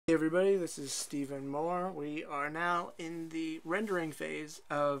Hey everybody, this is Stephen Moore. We are now in the rendering phase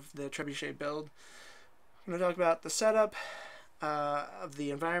of the Trebuchet build. I'm going to talk about the setup of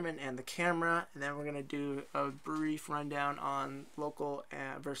the environment and the camera, and then we're going to do a brief rundown on local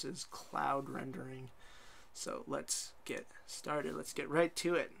versus cloud rendering. So let's get started. Let's get right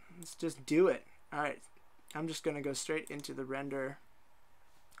to it. Let's just do it. Alright, I'm just going to go straight into the render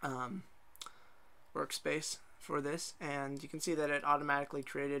workspace for this, and you can see that it automatically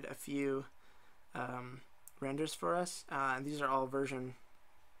created a few renders for us, and these are all version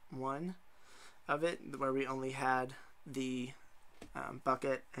 1 of it, where we only had the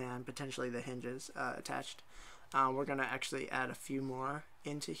bucket and potentially the hinges attached. We're going to actually add a few more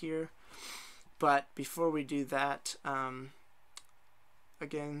into here, but before we do that,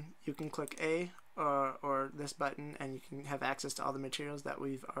 again, you can click A or this button and you can have access to all the materials that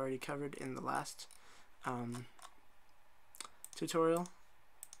we've already covered in the last tutorial.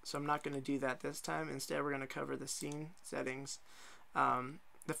 So I'm not going to do that this time. Instead, we're going to cover the scene settings.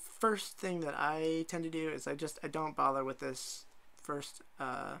 The first thing that I tend to do is I don't bother with this first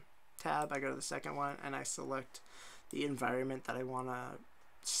tab. I go to the second one and I select the environment that I want to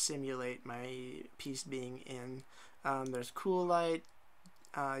simulate my piece being in. There's Cool Light.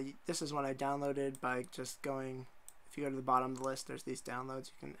 This is one I downloaded by just going, if you go to the bottom of the list, there's these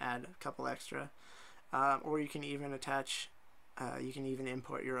downloads. You can add a couple extra. Or you can even attach, you can even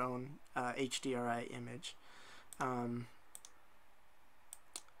import your own HDRI image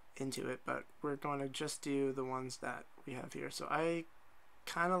into it, but we're going to just do the ones that we have here. So I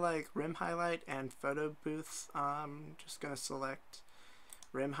kind of like rim highlight and photo booth. I'm just going to select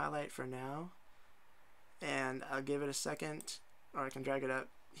rim highlight for now, and I'll give it a second, or I can drag it up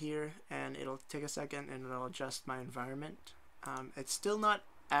here and it'll take a second and it'll adjust my environment. It's still not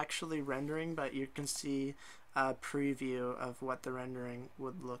actually rendering, but you can see a preview of what the rendering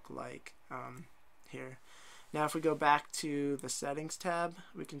would look like here. Now if we go back to the settings tab,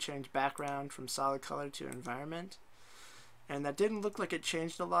 we can change background from solid color to environment, and that didn't look like it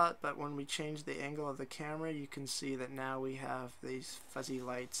changed a lot, but when we change the angle of the camera, you can see that now we have these fuzzy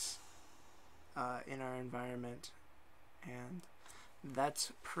lights in our environment, and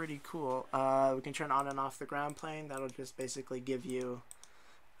that's pretty cool. We can turn on and off the ground plane. That'll just basically give you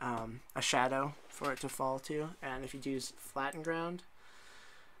a shadow for it to fall to. And if you use flatten ground,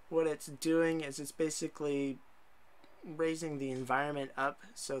 what it's doing is it's basically raising the environment up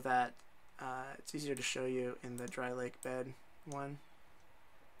so that it's easier to show you in the dry lake bed one,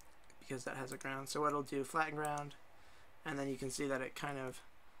 because that has a ground. So what it'll do, flatten ground, and then you can see that it kind of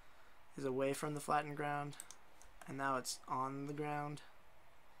is away from the flattened ground, and now it's on the ground.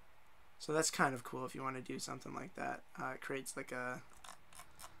 So that's kind of cool if you want to do something like that. It creates like a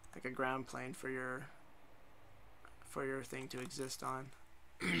ground plane for your thing to exist on.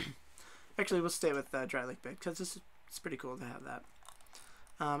 Actually, we'll stay with dry lake bed because it's pretty cool to have that.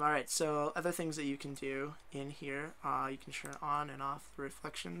 Alright, so other things that you can do in here, you can turn on and off the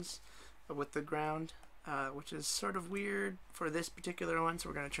reflections with the ground, which is sort of weird for this particular one, so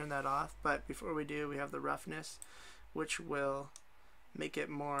we're going to turn that off. But before we do, we have the roughness, which will make it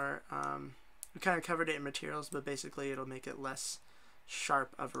more, we kind of covered it in materials, but basically it'll make it less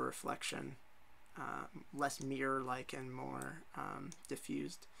sharp of a reflection, less mirror-like and more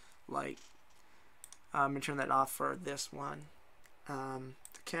diffused light. I'm going to turn that off for this one.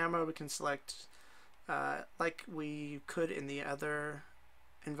 The camera, we can select like we could in the other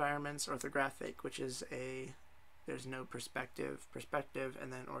environments, orthographic, which is there's no perspective,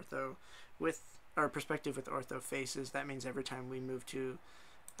 and then ortho with, or perspective with ortho faces. That means every time we move to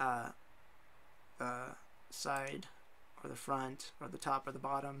the side or the front or the top or the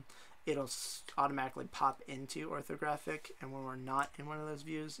bottom, it'll automatically pop into orthographic, and when we're not in one of those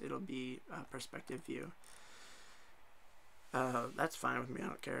views, it'll be a perspective view. That's fine with me, I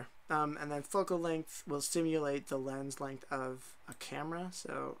don't care. And then focal length will simulate the lens length of a camera,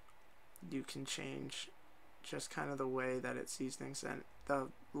 so you can change just kind of the way that it sees things, and the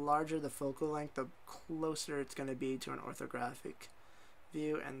larger the focal length, the closer it's going to be to an orthographic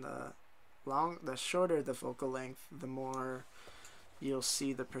view, and the shorter the focal length, the more you'll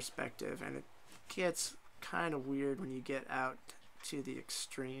see the perspective, and it gets kind of weird when you get out to the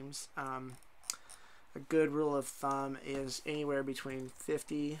extremes. A good rule of thumb is anywhere between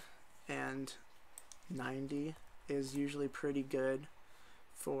 50 and 90 is usually pretty good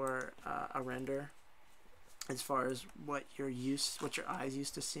for a render, as far as what your eyes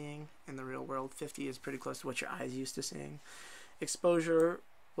used to seeing in the real world. 50 is pretty close to what your eyes used to seeing. Exposure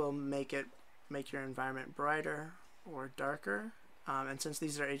will make your environment brighter or darker, and since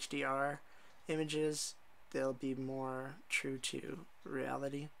these are HDR images, they'll be more true to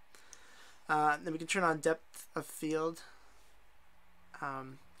reality. Then we can turn on depth of field.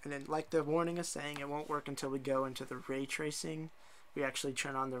 And then, like the warning is saying, it won't work until we go into the ray tracing. We actually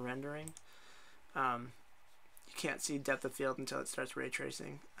turn on the rendering. You can't see depth of field until it starts ray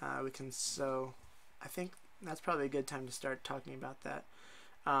tracing. So I think that's probably a good time to start talking about that.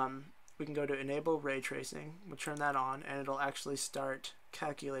 We can go to enable ray tracing. We'll turn that on, and it'll actually start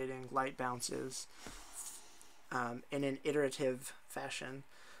calculating light bounces in an iterative fashion.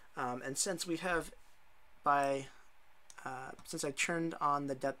 And since we have since I turned on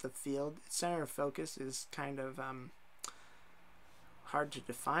the depth of field, center of focus is kind of hard to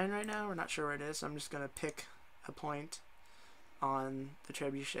define right now. We're not sure where it is, so I'm just going to pick a point on the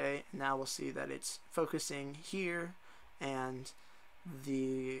trebuchet, and now we'll see that it's focusing here, and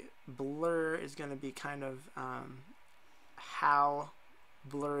the blur is going to be kind of how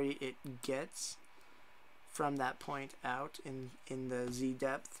blurry it gets from that point out in the Z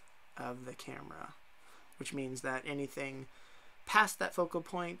depth of the camera, which means that anything past that focal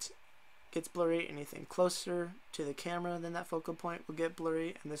point gets blurry, anything closer to the camera than that focal point will get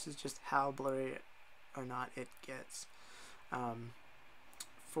blurry, and this is just how blurry or not it gets.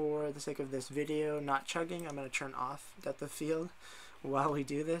 For the sake of this video not chugging, I'm going to turn off depth of field while we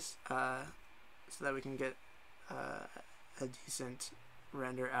do this, so that we can get a decent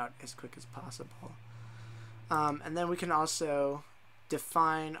render out as quick as possible. And then we can also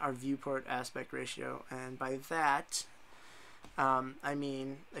define our viewport aspect ratio, and by that I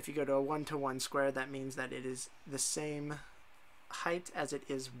mean if you go to a 1-to-1 square, that means that it is the same height as it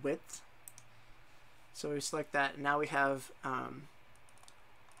is width. So we select that, and now we have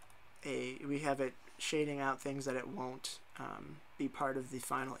it shading out things that it won't be part of the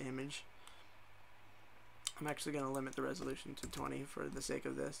final image. I'm actually going to limit the resolution to 20 for the sake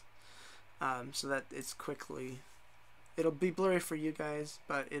of this, so that it's quickly. It'll be blurry for you guys,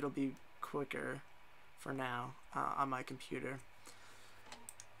 but it'll be quicker for now on my computer.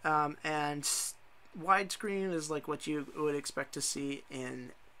 And widescreen is like what you would expect to see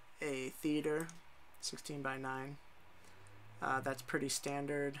in a theater, 16:9. That's pretty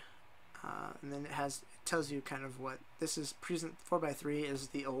standard. And then it tells you kind of what this is. 4:3 is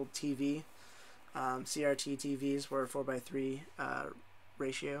the old TV. CRT TVs were 4:3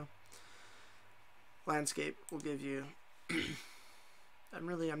 ratio. Landscape will give you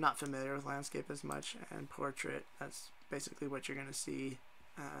I'm not familiar with landscape as much, and portrait, that's basically what you're going to see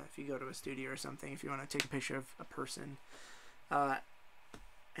if you go to a studio or something, if you want to take a picture of a person. And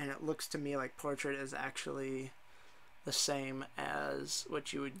it looks to me like portrait is actually the same as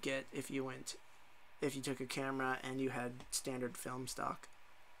what you would get if you took a camera and you had standard film stock.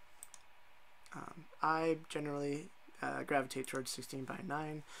 I generally gravitate towards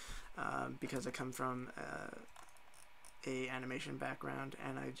 16:9 because I come from a animation background,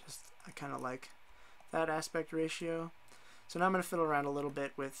 and I kind of like that aspect ratio. So now I'm going to fiddle around a little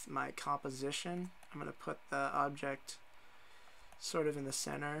bit with my composition. I'm going to put the object sort of in the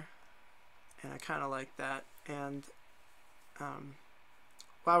center, and I kind of like that. And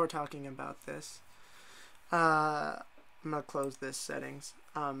while we're talking about this, I'm going to close this settings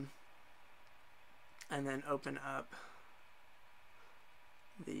and then open up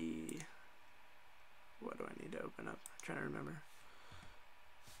the, what do I need to open up? I'm trying to remember.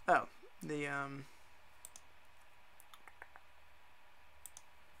 Oh, the I'm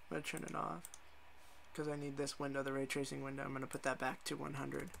going to turn it off because I need this window, the ray tracing window. I'm going to put that back to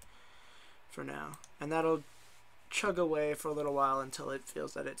 100 for now, and that'll chug away for a little while until it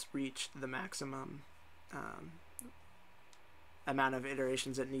feels that it's reached the maximum amount of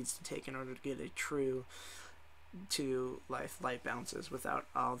iterations it needs to take in order to get a true to life light bounces without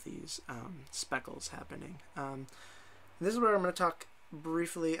all these speckles happening. This is where I'm going to talk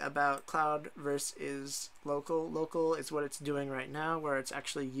briefly about cloud versus local. Local is what it's doing right now, where it's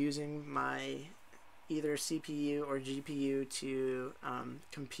actually using my either CPU or GPU to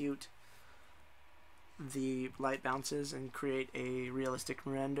compute the light bounces and create a realistic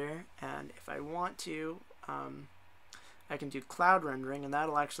render. And if I want to, I can do cloud rendering, and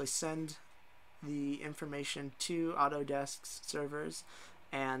that'll actually send the information to Autodesk's servers,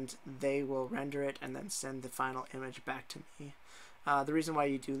 and they will render it and then send the final image back to me. The reason why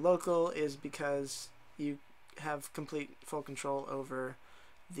you do local is because you have complete full control over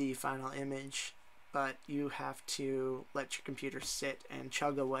the final image, but you have to let your computer sit and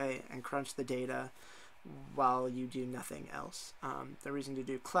chug away and crunch the data while you do nothing else. The reason to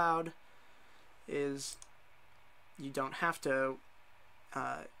do cloud is you don't have to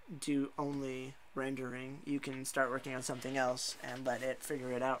do only rendering. You can start working on something else and let it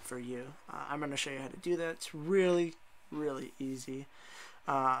figure it out for you. I'm going to show you how to do that. It's really easy.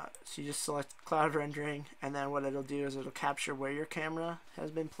 So you just select cloud rendering, and then what it'll do is it'll capture where your camera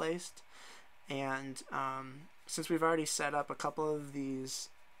has been placed. And since we've already set up a couple of these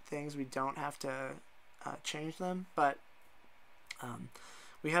things, we don't have to change them, but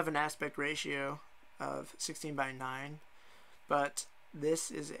we have an aspect ratio of 16:9, but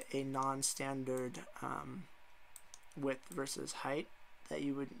this is a non-standard width versus height that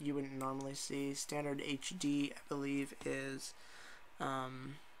you wouldn't normally see. Standard HD, I believe, is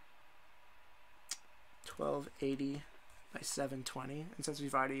 1280 by 720, and since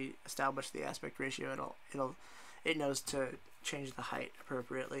we've already established the aspect ratio, it knows to change the height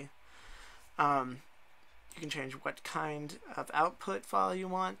appropriately. You can change what kind of output file you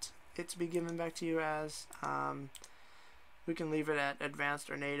want it to be given back to you as. We can leave it at advanced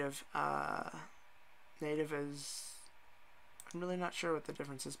or native. Native is, I'm really not sure what the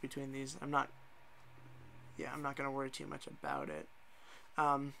difference is between these. I'm not going to worry too much about it.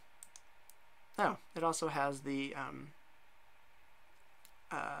 It also has the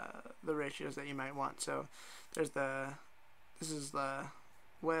ratios that you might want. So there's this is the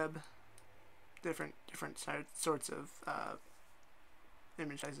web, different sorts of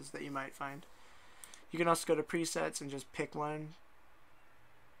image sizes that you might find. You can also go to presets and just pick one.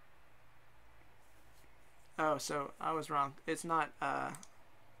 Oh, so I was wrong. It's not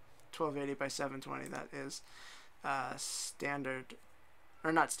 1280 by 720. That is standard,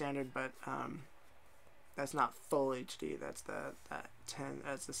 or not standard, but that's not full HD. That's the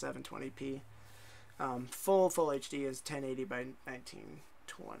 720p. Full HD is 1080 by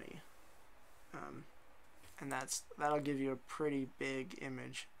 1920. And that'll give you a pretty big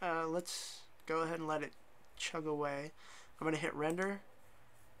image. Let's go ahead and let it chug away. I'm going to hit render,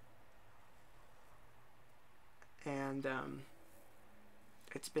 and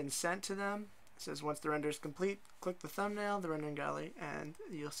it's been sent to them. It says once the render is complete, click the thumbnail, the rendering gallery, and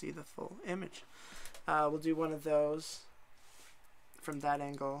you'll see the full image. We'll do one of those from that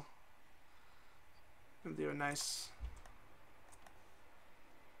angle. We'll do a nice,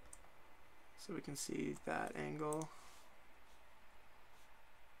 so we can see that angle.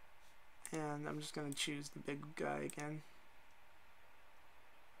 And I'm just going to choose the big guy again.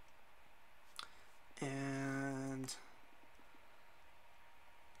 And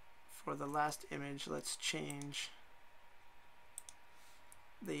for the last image, let's change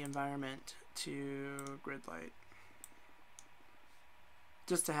the environment to grid light,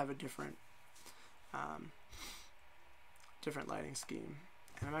 just to have a different lighting scheme.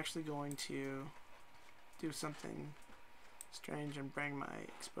 And I'm actually going to do something strange and bring my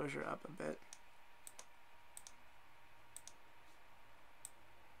exposure up a bit.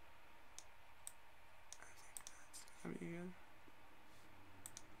 I think that's gonna be good.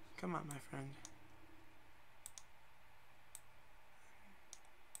 Come on, my friend.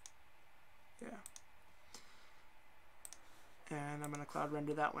 Yeah. And I'm gonna cloud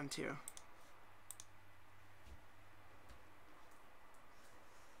render that one too.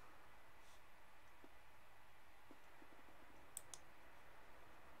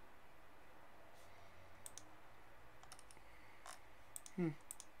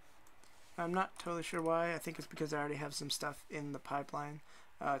 I'm not totally sure why. I think it's because I already have some stuff in the pipeline.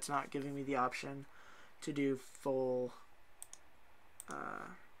 It's not giving me the option to do full. Oh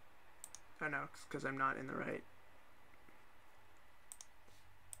no, because I'm not in the right.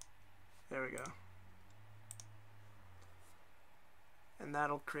 There we go. And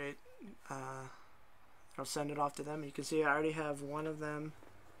that'll create. I'll send it off to them. You can see I already have one of them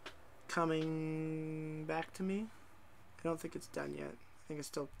coming back to me. I don't think it's done yet. I think it's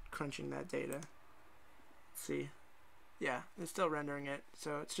still crunching that data. Let's see. Yeah, it's still rendering it.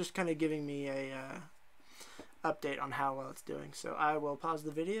 So it's just kind of giving me a update on how well it's doing. So I will pause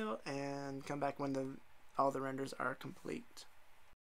the video and come back when all the renders are complete.